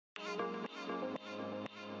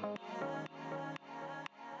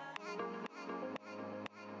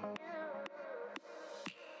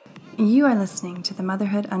You are listening to the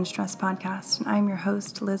Motherhood Unstressed podcast, and I'm your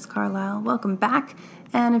host, Liz Carlisle. Welcome back.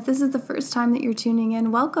 And if this is the first time that you're tuning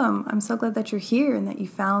in, welcome. I'm so glad that you're here and that you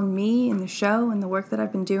found me and the show and the work that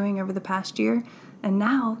I've been doing over the past year. And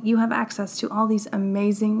now you have access to all these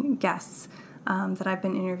amazing guests that I've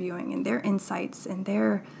been interviewing and their insights and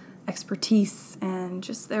their expertise and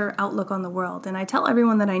just their outlook on the world. And I tell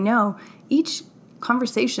everyone that I know, each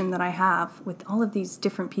conversation that I have with all of these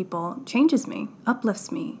different people changes me,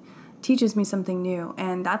 uplifts me, teaches me something new.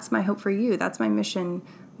 And that's my hope for you. That's my mission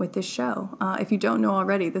with this show. If you don't know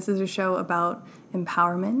already, this is a show about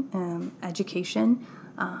empowerment, education,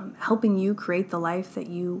 helping you create the life that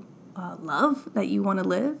you love, that you want to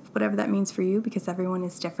live, whatever that means for you, because everyone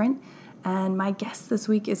is different. And my guest this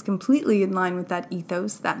week is completely in line with that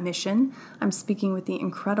ethos, that mission. I'm speaking with the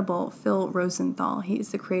incredible Phil Rosenthal. He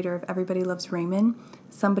is the creator of Everybody Loves Raymond,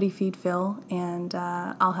 Somebody Feed Phil, and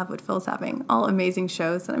I'll Have What Phil's Having. All amazing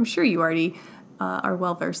shows that I'm sure you already are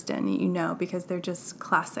well-versed in, you know, because they're just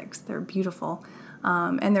classics. They're beautiful,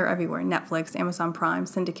 and they're everywhere. Netflix, Amazon Prime,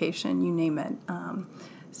 syndication, you name it.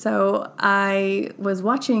 So I was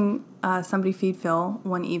watching Somebody Feed Phil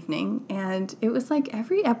one evening, and it was like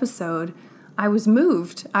every episode I was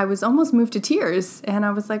moved. I was almost moved to tears, and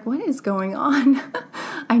I was like, what is going on?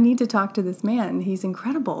 I need to talk to this man. He's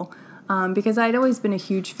incredible. Because I'd always been a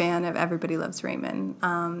huge fan of Everybody Loves Raymond.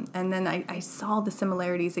 And then I saw the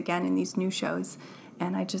similarities again in these new shows,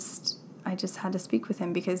 and I just had to speak with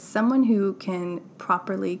him, because someone who can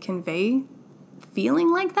properly convey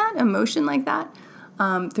feeling like that, emotion like that,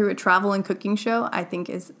 through a travel and cooking show, I think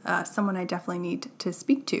is someone I definitely need to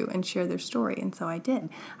speak to and share their story. And so I did.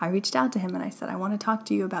 I reached out to him and I said, I want to talk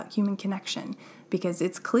to you about human connection, because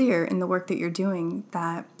it's clear in the work that you're doing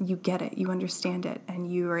that you get it, you understand it,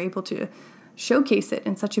 and you are able to showcase it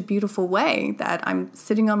in such a beautiful way that I'm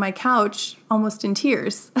sitting on my couch almost in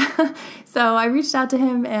tears. So I reached out to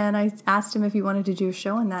him and I asked him if he wanted to do a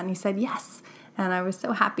show on that, and he said yes. And I was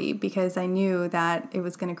so happy, because I knew that it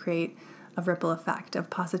was going to create a ripple effect of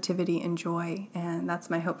positivity and joy, and that's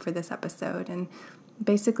my hope for this episode. And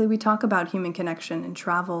basically we talk about human connection and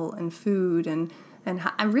travel and food and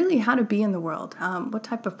really how to be in the world. What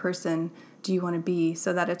type of person do you want to be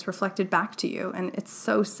so that it's reflected back to you? And it's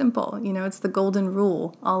so simple, you know, it's the golden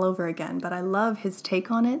rule all over again. But I love his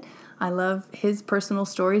take on it. I love his personal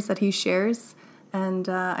stories that he shares. And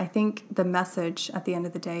I think the message at the end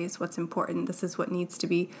of the day is what's important. This is what needs to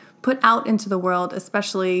be put out into the world,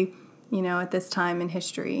 especially, you know, at this time in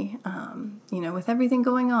history, you know, with everything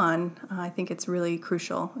going on. I think it's really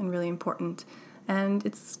crucial and really important, and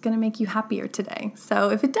it's going to make you happier today. So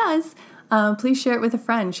if it does, please share it with a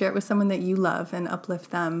friend, share it with someone that you love, and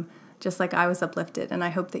uplift them just like I was uplifted. And I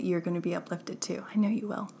hope that you're going to be uplifted too. I know you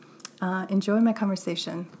will. Enjoy my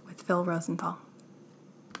conversation with Phil Rosenthal.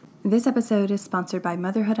 This episode is sponsored by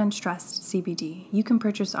Motherhood Unstressed CBD. You can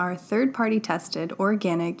purchase our third-party tested,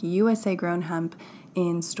 organic, USA-grown hemp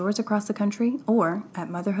in stores across the country or at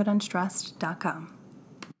motherhoodunstressed.com.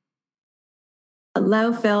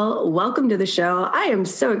 Hello, Phil. Welcome to the show. I am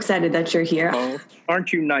so excited that you're here. Oh,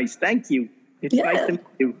 aren't you nice? Thank you. It's nice to meet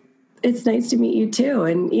you. It's nice to meet you too.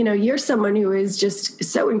 And, you know, you're someone who is just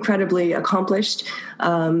so incredibly accomplished.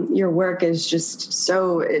 Your work is just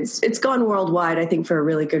so, it's gone worldwide, I think, for a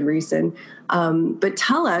really good reason. But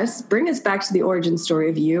bring us back to the origin story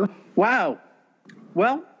of you. Wow.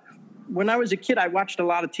 Well, when I was a kid, I watched a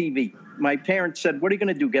lot of TV. My parents said, what are you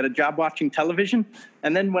going to do, get a job watching television?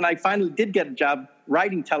 And then when I finally did get a job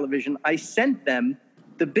writing television, I sent them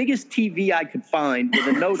the biggest TV I could find with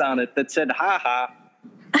a note on it that said, ha ha.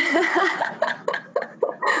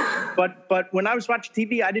 But when I was watching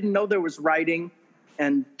TV, I didn't know there was writing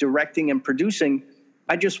and directing and producing.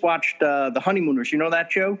 I just watched The Honeymooners. You know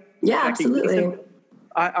that show? Yeah, absolutely.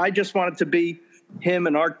 I just wanted to be him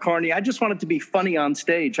and Art Carney. I just wanted to be funny on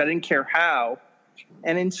stage. I didn't care how.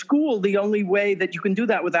 And in school, the only way that you can do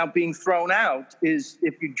that without being thrown out is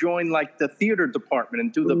if you join like the theater department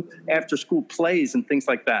and do the after school plays and things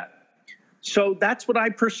like that. So that's what I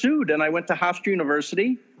pursued. And I went to Hofstra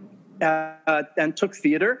University and took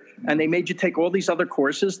theater. And they made you take all these other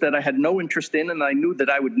courses that I had no interest in and I knew that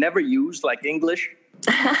I would never use, like English.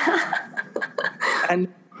 And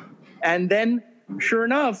then, sure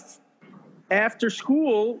enough, after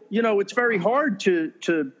school, you know, it's very hard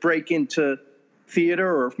to break into theater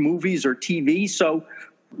or movies or TV. So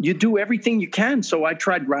you do everything you can. So I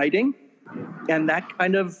tried writing, and that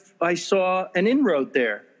I saw an inroad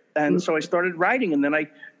there. And so I started writing, and then I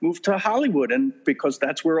moved to Hollywood, and because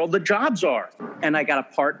that's where all the jobs are. And I got a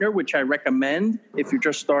partner, which I recommend if you're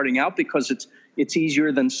just starting out, because it's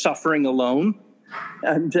easier than suffering alone.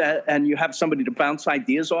 and you have somebody to bounce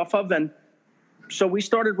ideas off of. And so we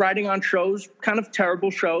started writing on shows, kind of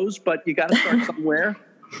terrible shows, but you got to start somewhere.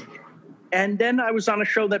 And then I was on a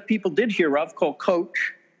show that people did hear of called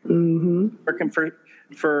Coach, working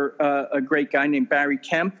for a great guy named Barry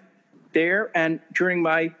Kemp there. And during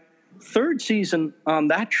my third season on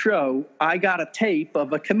that show, I got a tape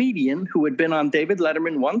of a comedian who had been on David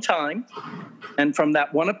Letterman one time. And from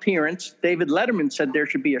that one appearance, David Letterman said there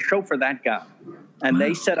should be a show for that guy. And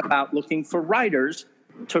they set about looking for writers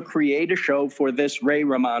to create a show for this Ray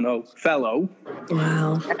Romano fellow.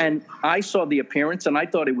 Wow. And I saw the appearance and I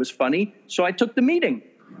thought it was funny. So I took the meeting.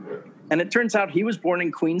 And it turns out he was born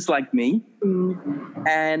in Queens like me.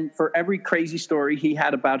 And for every crazy story he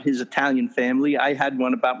had about his Italian family, I had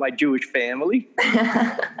one about my Jewish family.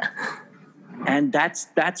 And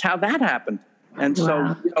that's how that happened. And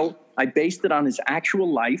so, I based it on his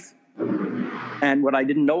actual life. And what I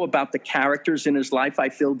didn't know about the characters in his life, I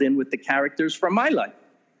filled in with the characters from my life.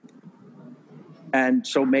 And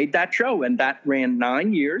so made that show. And that ran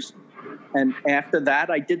 9 years. And after that,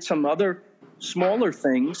 I did some other smaller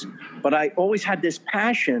things, but I always had this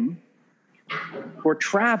passion for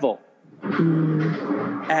travel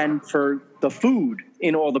and for the food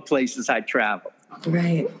in all the places I traveled.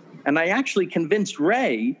 Right. And I actually convinced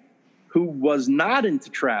Ray, who was not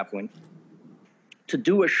into traveling, to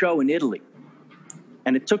do a show in Italy.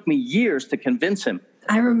 And it took me years to convince him.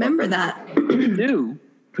 I remember that. You do?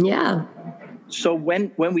 Yeah. So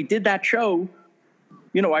when we did that show,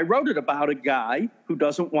 I wrote it about a guy who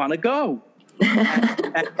doesn't want to go.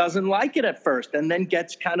 and doesn't like it at first, and then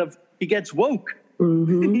he gets woke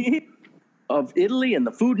of Italy and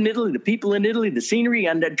the food in Italy, the people in Italy, the scenery,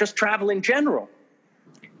 and just travel in general,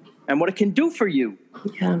 and what it can do for you.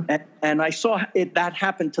 Yeah. And I saw that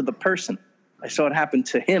happen to the person. I saw it happen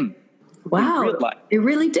to him. Wow. It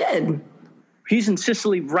really did. He's in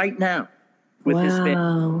Sicily right now with his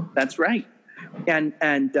family. That's right. And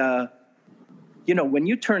when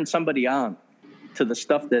you turn somebody on to the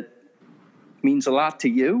stuff that means a lot to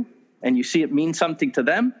you and you see it means something to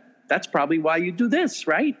them, that's probably why you do this,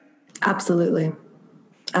 right? Absolutely.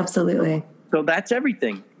 Absolutely. So that's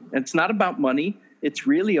everything. It's not about money. It's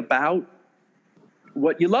really about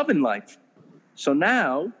what you love in life. So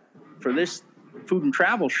now for this food and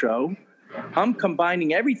travel show, I'm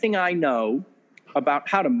combining everything I know about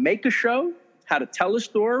how to make a show, how to tell a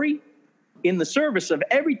story in the service of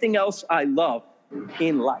everything else I love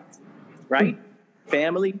in life, right?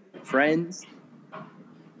 Family, friends,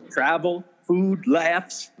 travel, food,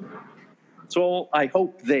 laughs. It's all, I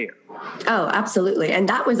hope, there. Oh, absolutely. And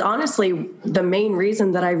that was honestly the main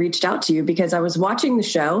reason that I reached out to you, because I was watching the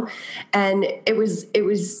show and it was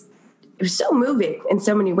so moving in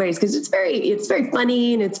so many ways, because it's very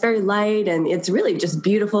funny and it's very light and it's really just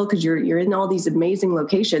beautiful because you're in all these amazing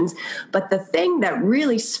locations. But the thing that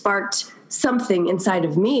really sparked something inside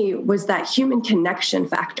of me was that human connection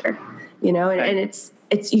factor, and it's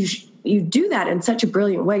you do that in such a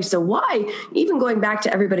brilliant way. So why, even going back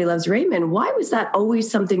to Everybody Loves Raymond, why was that always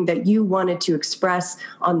something that you wanted to express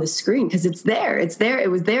on the screen? Because it's there. It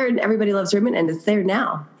was there in Everybody Loves Raymond, and it's there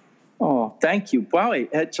now. Oh, thank you. Wow,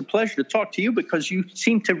 it's a pleasure to talk to you because you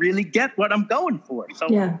seem to really get what I'm going for. So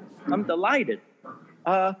yeah. I'm delighted.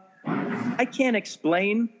 I can't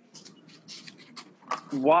explain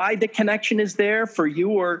why the connection is there for you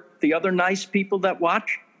or the other nice people that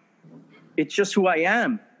watch. It's just who I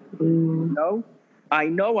am. I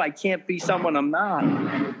know I can't be someone I'm not.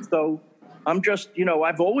 So I'm just,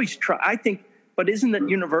 I've always tried, I think, but isn't it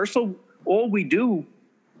universal? All we do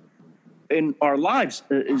in our lives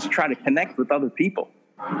is try to connect with other people.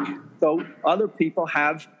 So other people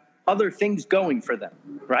have other things going for them,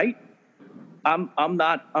 right? I'm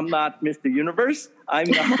not Mr. Universe.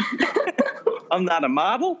 I'm not a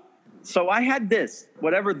model. So I had this,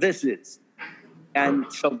 whatever this is.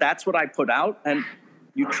 And so that's what I put out, and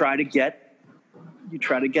you try to get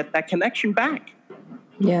that connection back.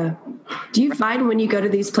 Yeah. Do you find when you go to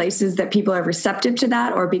these places that people are receptive to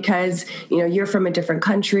that, or because, you're from a different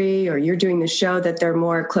country or you're doing the show that they're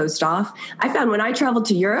more closed off? I found when I traveled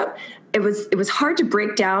to Europe, it was hard to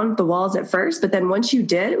break down the walls at first, but then once you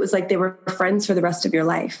did, it was like they were friends for the rest of your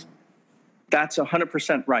life. That's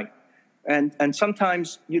 100% right. And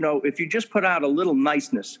sometimes, if you just put out a little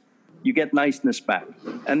niceness, you get niceness back.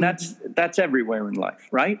 And that's everywhere in life,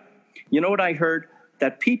 right? You know what I heard?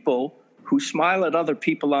 That people who smile at other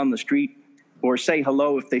people on the street or say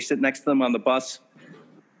hello if they sit next to them on the bus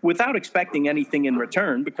without expecting anything in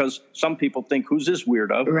return, because some people think, who's this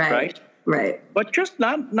weirdo, right? Right. But just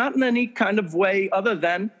not in any kind of way other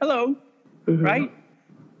than hello, right?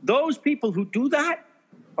 Those people who do that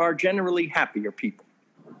are generally happier people,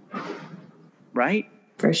 right?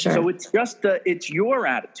 For sure. So it's just it's your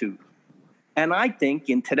attitude. And I think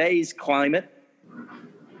in today's climate,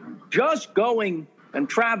 just going and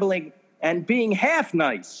traveling and being half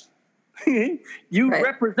nice, you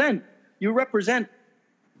represent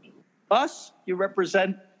us, you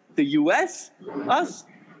represent the U.S., us,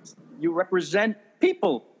 you represent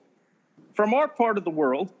people from our part of the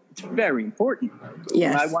world. It's very important.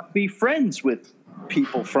 Yes. And I want to be friends with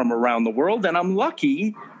people from around the world, and I'm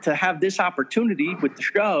lucky to have this opportunity with the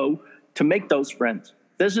show to make those friends.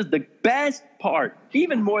 This is the best part,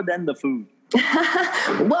 even more than the food.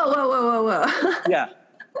 Whoa. Yeah.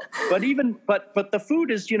 But the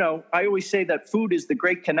food is, I always say that food is the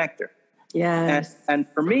great connector. Yes. And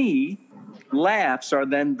for me, laughs are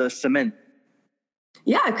then the cement.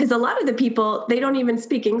 Yeah, because a lot of the people, they don't even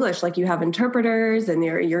speak English. Like, you have interpreters, and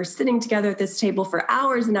you're sitting together at this table for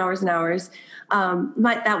hours and hours and hours.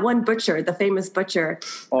 That one butcher, the famous butcher,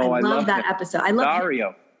 I love that episode. I love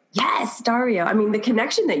Dario. Yes, Dario. I mean, the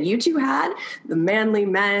connection that you two had, the manly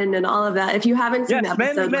men and all of that. If you haven't seen that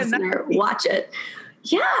episode, listener, watch it.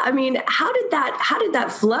 Yeah, I mean, how did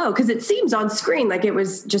that flow? Because it seems on screen like it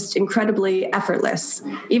was just incredibly effortless,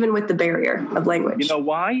 even with the barrier of language. You know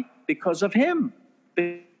why? Because of him.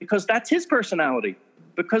 Because that's his personality.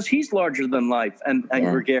 Because he's larger than life and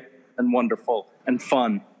gregarious and wonderful and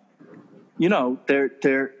fun.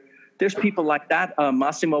 There's people like that.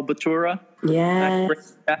 Massimo Bottura.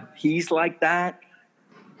 Yes. He's like that.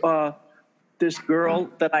 This girl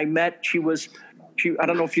that I met, I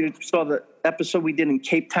don't know if you saw the episode we did in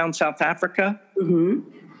Cape Town, South Africa. Mm-hmm.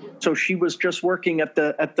 So she was just working at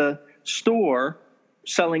the store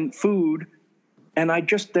selling food. And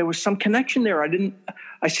there was some connection there.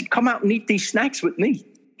 I said, come out and eat these snacks with me.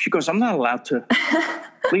 She goes, I'm not allowed to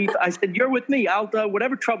leave. I said, you're with me. I'll,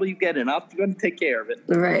 whatever trouble you get in, I'm going to take care of it.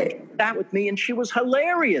 Right. That with me. And she was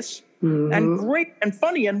hilarious and great and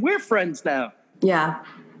funny. And we're friends now. Yeah.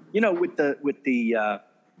 With the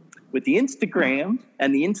Instagram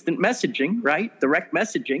and the instant messaging, right? Direct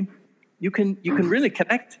messaging, you can really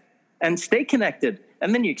connect and stay connected.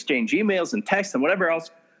 And then you exchange emails and texts and whatever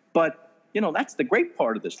else. But that's the great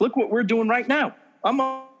part of this. Look what we're doing right now. I'm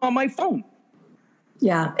on my phone.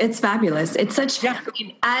 Yeah, it's fabulous. It's such, I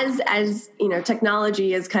mean, as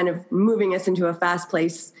technology is kind of moving us into a fast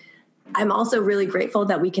place. I'm also really grateful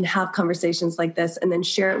that we can have conversations like this and then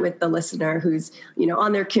share it with the listener who's,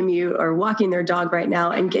 on their commute or walking their dog right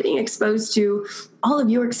now and getting exposed to all of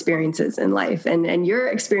your experiences in life and your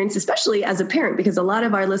experience, especially as a parent, because a lot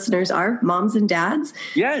of our listeners are moms and dads.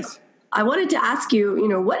 Yes. I wanted to ask you,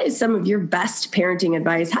 what is some of your best parenting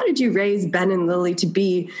advice? How did you raise Ben and Lily to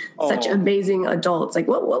be such amazing adults? Like,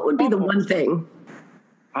 what would be the one thing?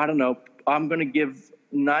 I don't know. I'm going to give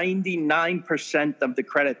 99% of the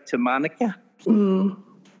credit to Monica.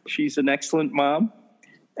 She's an excellent mom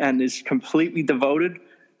and is completely devoted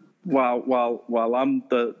while I'm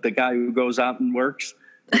the guy who goes out and works.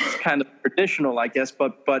 It's kind of traditional, I guess.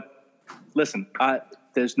 But listen,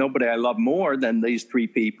 there's nobody I love more than these three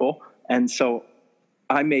people. And so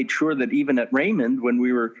I made sure that even at Raymond, when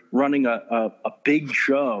we were running a big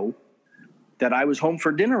show, that I was home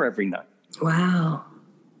for dinner every night. Wow.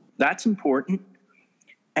 That's important.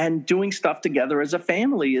 And doing stuff together as a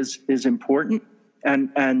family is important.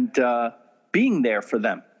 And being there for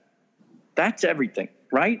them. That's everything,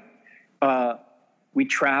 right? We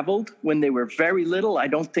traveled when they were very little. I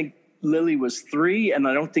don't think Lily was 3, and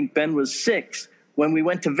I don't think Ben was 6 when we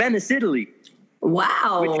went to Venice, Italy.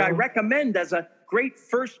 Wow. Which I recommend as a great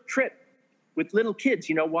first trip with little kids.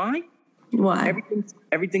 You know why? Why?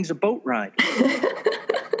 Everything's a boat ride.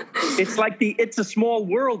 It's like It's a Small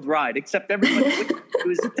World ride, except everybody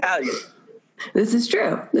was Italian. This is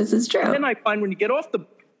true. And then I find when you get off the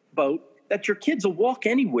boat that your kids will walk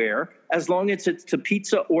anywhere as long as it's to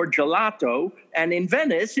pizza or gelato. And in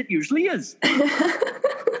Venice, it usually is.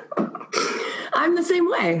 I'm the same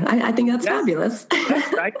way. I think that's fabulous.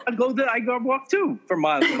 That's right. I go walk too for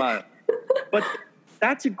miles and miles. But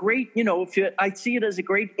that's a great, I see it as a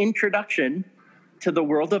great introduction to the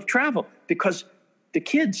world of travel because the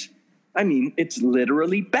kids, it's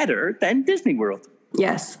literally better than Disney World.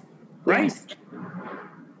 Yes. Right? Yes.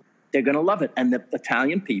 They're going to love it. And the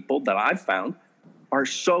Italian people that I've found are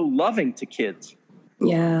so loving to kids.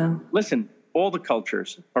 Yeah. Listen, all the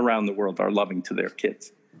cultures around the world are loving to their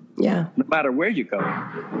kids. Yeah. No matter where you go,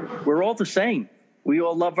 we're all the same. We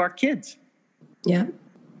all love our kids. Yeah.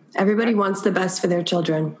 Everybody wants the best for their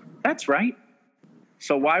children. That's right.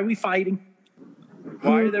 So why are we fighting?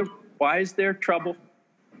 Why is there trouble?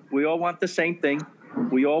 We all want the same thing.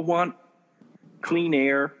 We all want clean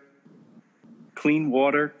air, clean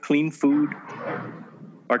water, clean food,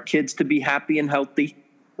 our kids to be happy and healthy,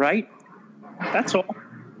 right? That's all.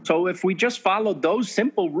 So if we just followed those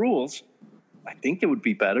simple rules, I think it would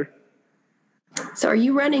be better. So are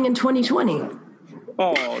you running in 2020?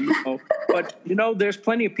 Oh, no. But, there's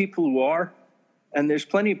plenty of people who are, and there's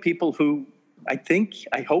plenty of people who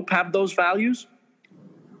I hope have those values.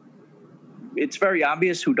 It's very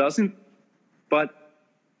obvious who doesn't, but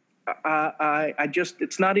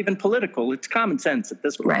it's not even political. It's common sense at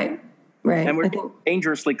this point. Right. And we're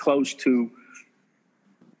dangerously close to,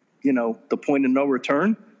 the point of no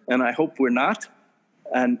return. And I hope we're not.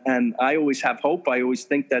 And I always have hope. I always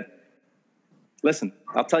think that, listen,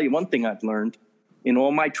 I'll tell you one thing I've learned in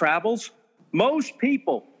all my travels. Most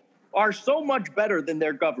people are so much better than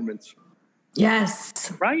their governments.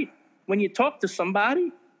 Yes. Right? When you talk to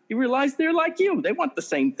somebody, you realize they're like you. They want the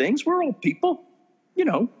same things. We're all people,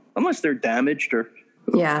 unless they're damaged or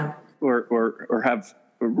have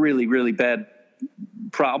really, really bad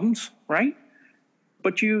problems, right?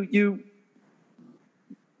 But you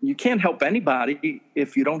can't help anybody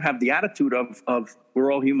if you don't have the attitude of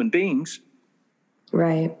we're all human beings.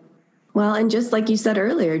 Right. Well, and just like you said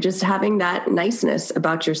earlier, just having that niceness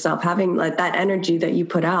about yourself, having like that energy that you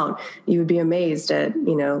put out, you would be amazed at,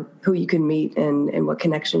 who you can meet and what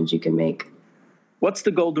connections you can make. What's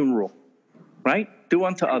the golden rule, right? Do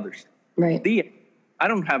unto others. Right. I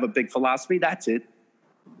don't have a big philosophy. That's it.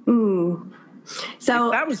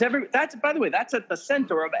 So that's, by the way, that's at the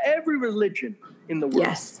center of every religion in the world.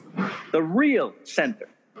 Yes. The real center.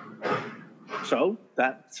 So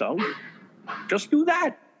just do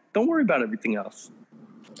that. Don't worry about everything else.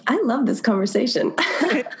 I love this conversation.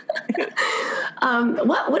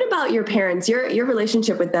 What about your parents? Your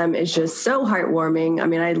relationship with them is just so heartwarming. I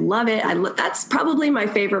mean, I love it. That's probably my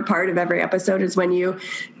favorite part of every episode is when you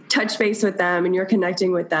touch base with them and you're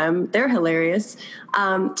connecting with them. They're hilarious.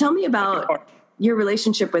 Tell me about your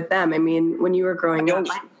relationship with them. I mean, when you were growing up.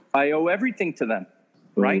 I owe everything to them,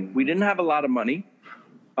 right? We didn't have a lot of money.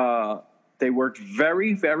 They worked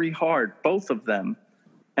very, very hard, both of them.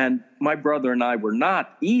 And my brother and I were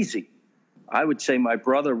not easy. I would say my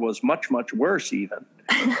brother was much, much worse even.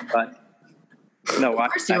 But no, of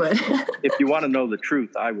course you would. If you want to know the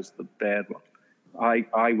truth, I was the bad one.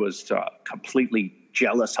 I was completely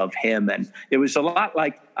jealous of him. And it was a lot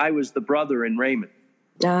like I was the brother in Raymond.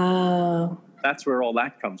 Oh. That's where all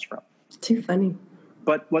that comes from. Too funny.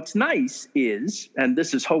 But what's nice is, and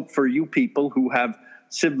this is hope for you people who have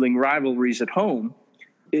sibling rivalries at home,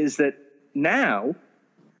 is that now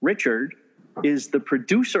Richard is the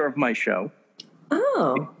producer of my show.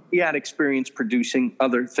 Oh. He had experience producing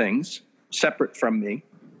other things separate from me.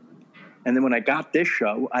 And then when I got this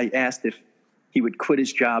show, I asked if he would quit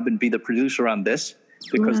his job and be the producer on this,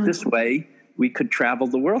 because this way we could travel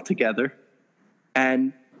the world together.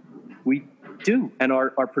 And we do. And our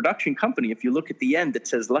production company, if you look at the end, it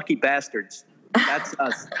says Lucky Bastards. That's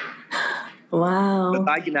us. Wow. But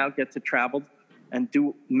I now get to travel and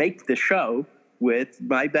make the show with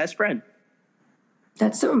my best friend.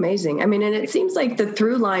 That's so amazing. I mean, and it seems like the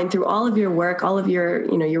through line through all of your work, all of your,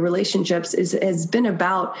 your relationships has been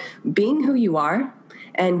about being who you are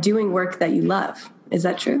and doing work that you love. Is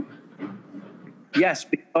that true? Yes,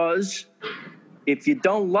 because if you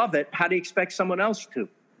don't love it, how do you expect someone else to?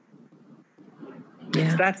 Yeah.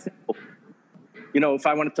 It's that simple. If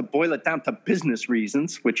I wanted to boil it down to business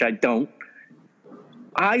reasons, which I don't,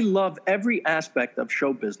 I love every aspect of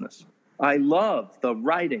show business. I love the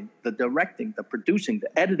writing, the directing, the producing,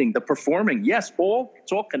 the editing, the performing. Yes,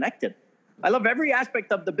 it's all connected. I love every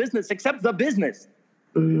aspect of the business except the business.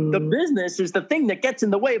 The business is the thing that gets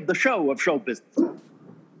in the way of the show business.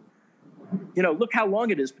 Look how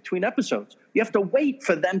long it is between episodes. You have to wait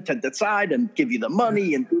for them to decide and give you the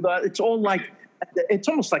money and do that. It's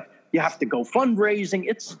almost like you have to go fundraising.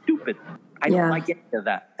 It's stupid. I don't like any of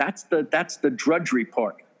that. That's the drudgery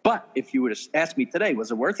part. But if you would have asked me today,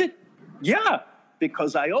 was it worth it? Yeah,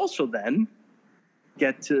 because I also then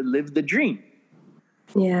get to live the dream.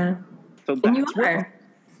 Yeah. So and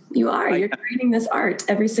you are. You're creating this art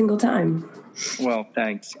every single time. Well,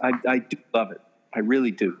 thanks. I do love it. I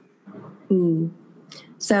really do.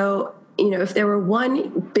 So, if there were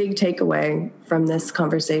one big takeaway from this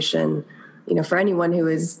conversation, for anyone who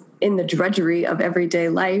is in the drudgery of everyday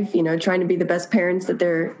life, trying to be the best parents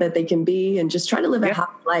that they can be and just trying to live a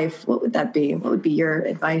happy life, what would that be? What would be your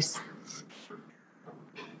advice?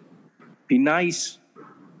 Be nice.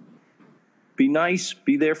 Be nice.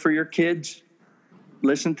 Be there for your kids.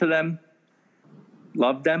 Listen to them.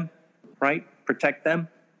 Love them, right? Protect them.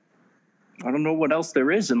 I don't know what else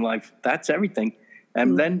there is in life. That's everything.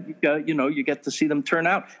 And then, you get to see them turn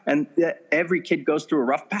out. And every kid goes through a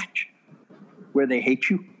rough patch where they hate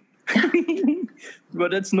you.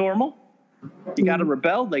 But it's normal. You got to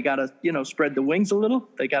rebel. They got to, spread the wings a little.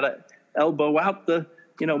 They got to elbow out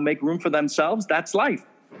make room for themselves. That's life.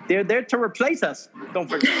 They're there to replace us. Don't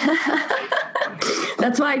forget.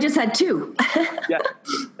 That's why I just had 2. Yeah,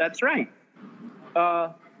 that's right.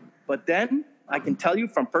 But then I can tell you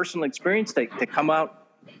from personal experience, they come out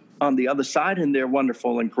on the other side and they're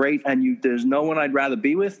wonderful and great. And there's no one I'd rather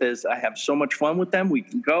be with. I have so much fun with them. We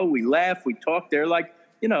can go, we laugh, we talk. They're like,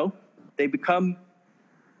 they become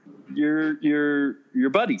your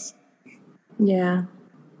buddies. Yeah.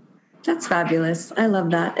 That's fabulous. I love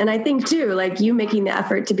that. And I think too, like you making the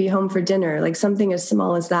effort to be home for dinner, like something as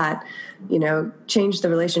small as that, change the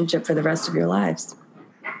relationship for the rest of your lives.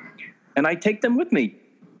 And I take them with me.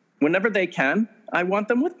 Whenever they can, I want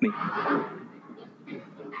them with me.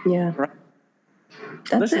 Yeah. Right?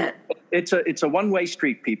 That's it. It's a one-way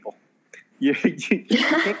street, people. You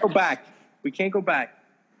can't go back. We can't go back.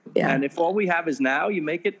 Yeah. And if all we have is now, you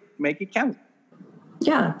make it count.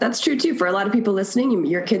 Yeah, that's true too. For a lot of people listening,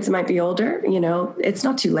 your kids might be older, it's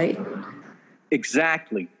not too late.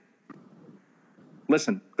 Exactly.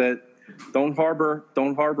 Listen, don't harbor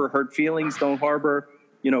hurt feelings. Don't harbor,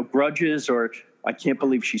 grudges, or I can't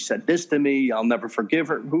believe she said this to me. I'll never forgive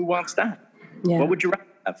her. Who wants that? Yeah. What would you rather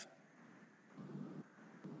have?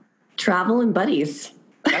 Travel and buddies.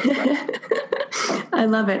 That's right. I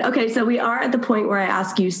love it. Okay, so we are at the point where I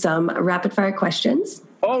ask you some rapid fire questions.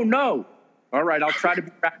 Oh, no. All right, I'll try to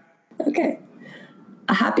be rapid. Okay.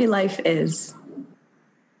 A happy life is?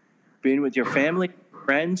 Being with your family,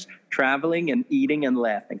 friends, traveling, and eating and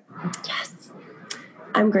laughing. Yes.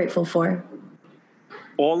 I'm grateful for?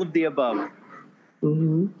 All of the above.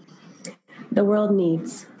 Mm-hmm. The world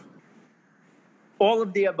needs? All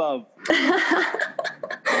of the above.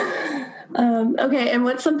 Okay, and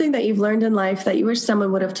what's something that you've learned in life that you wish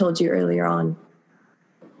someone would have told you earlier on?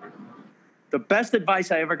 The best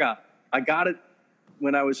advice I ever got. I got it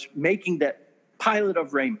when I was making that pilot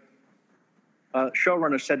of Raymond. A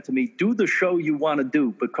showrunner said to me, do the show you want to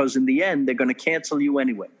do, because in the end, they're going to cancel you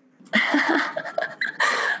anyway.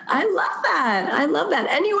 I love that.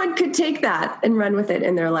 Anyone could take that and run with it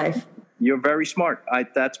in their life. You're very smart.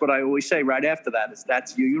 That's what I always say right after that, is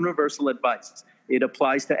that's your universal advice. It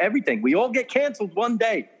applies to everything. We all get canceled one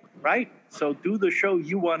day, right? So do the show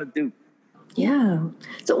you want to do. Yeah.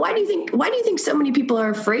 So why do you think so many people are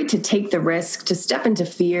afraid to take the risk, to step into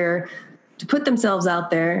fear, to put themselves out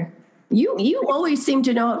there? You always seem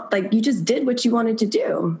to know, like, you just did what you wanted to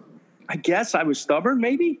do. I guess I was stubborn,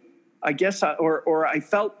 maybe. I guess or I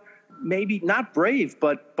felt maybe not brave,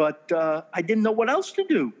 but I didn't know what else to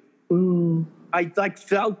do. I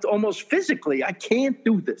felt almost physically, I can't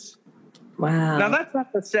do this. Wow. Now that's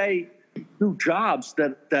not to say do jobs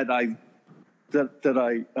that I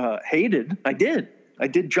hated. I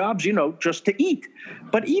did jobs, just to eat.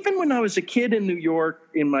 But even when I was a kid in New York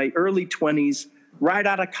in my early 20s, right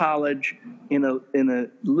out of college, in a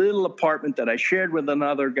little apartment that I shared with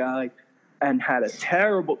another guy, and had a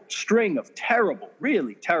terrible string of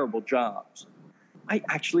really terrible jobs, I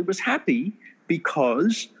actually was happy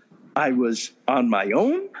because I was on my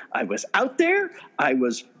own. I was out there. I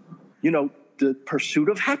was, the pursuit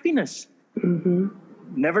of happiness. Mm-hmm.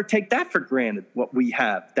 Never take that for granted, what we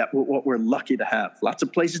have, what we're lucky to have. Lots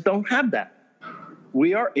of places don't have that.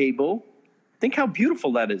 We are able, think how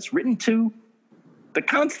beautiful that is, written to the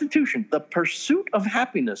Constitution, the pursuit of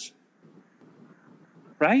happiness,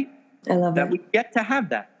 right? I love that. We get to have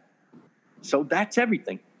that. So that's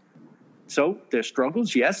everything. So there's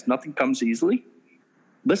struggles, yes, nothing comes easily.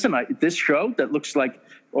 Listen, this show that looks like,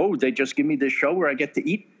 they just give me this show where I get to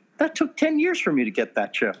eat, that took 10 years for me to get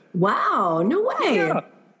that show. Wow, no way.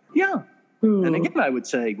 Yeah. And again, I would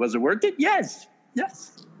say, was it worth it? Yes.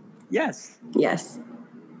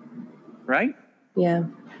 Right? Yeah.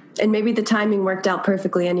 And maybe the timing worked out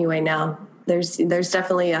perfectly anyway now. There's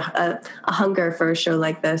definitely a hunger for a show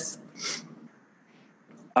like this.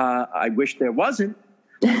 I wish there wasn't.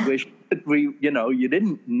 I wish that you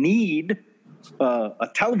didn't need a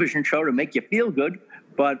television show to make you feel good,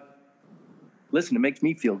 but listen, it makes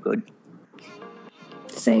me feel good.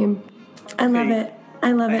 Same. I love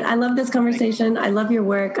it. I love this conversation. I love your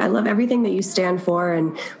work. I love everything that you stand for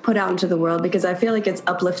and put out into the world, because I feel like it's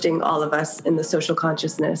uplifting all of us in the social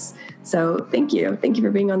consciousness. So thank you. Thank you for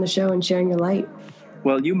being on the show and sharing your light.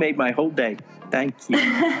 Well, you made my whole day. Thank you.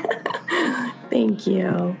 Thank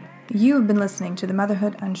you. You have been listening to the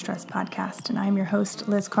Motherhood Unstressed podcast, and I'm your host,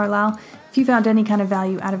 Liz Carlisle. If you found any kind of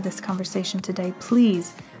value out of this conversation today,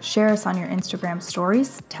 please share us on your Instagram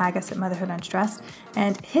stories, tag us at Motherhood Unstressed,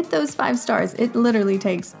 and hit those 5 stars. It literally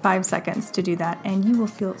takes 5 seconds to do that, and you will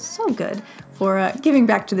feel so good for giving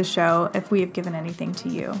back to the show if we have given anything to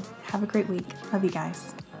you. Have a great week. Love you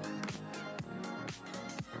guys.